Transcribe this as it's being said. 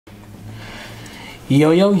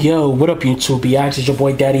Yo, what up YouTube? It's your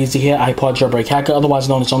boy Daddy Easy here, ipod jailbreak hacker, otherwise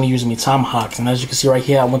known as only using me tomahawks. And as you can see right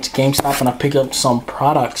here, I went to GameStop and I picked up some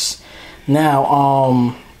products. Now,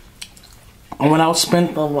 I went out,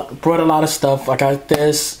 brought a lot of stuff. I got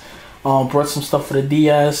this, brought some stuff for the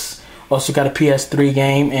DS, also got a PS3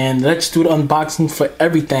 game, and let's do the unboxing for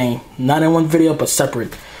everything. Not in one video, but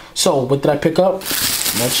separate. So, what did I pick up?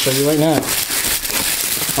 Let's show you right now.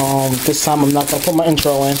 This time I'm not gonna put my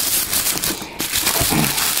intro in.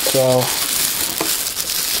 So,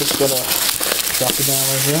 just gonna drop it down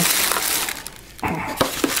right here.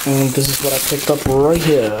 And this is what I picked up right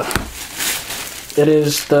here. It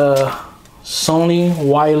is the Sony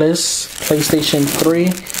wireless PlayStation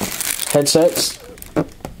 3 headsets. As you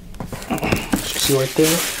can see right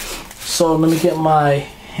there. So, let me get my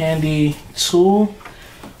handy tool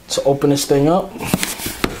to open this thing up.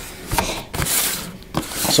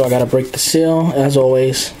 So, I gotta break the seal, as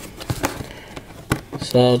always.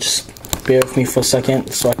 So just bear with me for a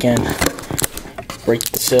second so I can break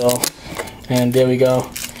the seal. And there we go.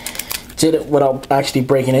 Did it without actually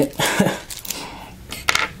breaking it.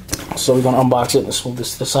 So we're gonna unbox it. Let's move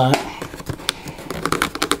this to the side.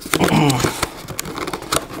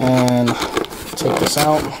 And take this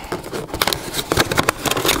out.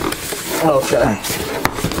 Okay.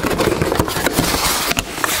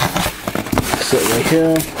 Sit right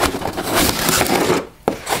here.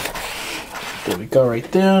 There we go,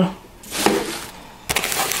 right there.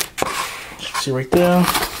 See right there.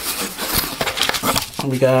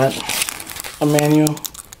 We got a manual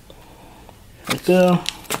right there.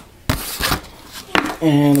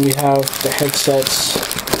 And we have the headsets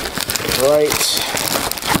right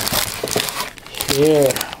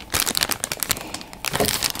here.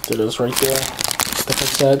 There it is right there. It's the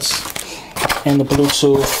headsets. And the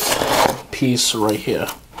Bluetooth piece right here.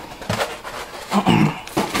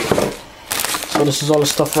 So this is all the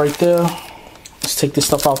stuff right there. Let's take this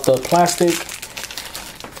stuff out the plastic.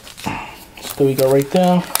 So there we go right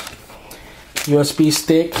there. USB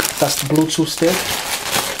stick, that's the Bluetooth stick.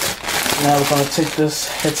 Now we're gonna take this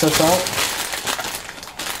headset out.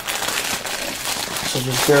 So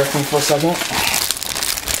just bear with me for a second.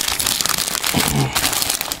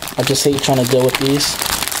 I just hate trying to deal with these.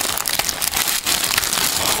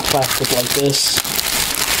 Plastic like this.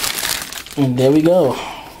 And there we go.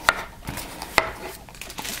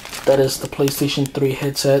 That is the PlayStation 3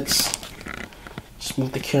 headsets. Just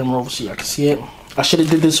move the camera over so y'all can see it. I should have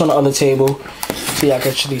did this on the other table so y'all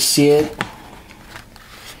can actually see it.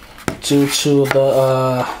 Due to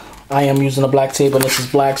the I am using a black table and this is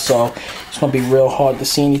black, so it's gonna be real hard to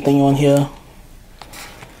see anything on here.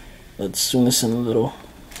 Let's zoom this in a little.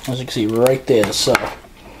 As you can see right there. So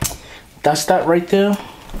that's that right there.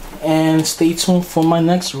 And stay tuned for my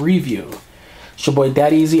next review. It's your boy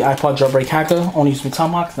Daddy Easy, ipod jailbreak hacker. Only use me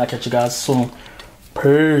tomahawks, and I'll catch you guys soon.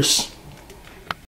 Peace.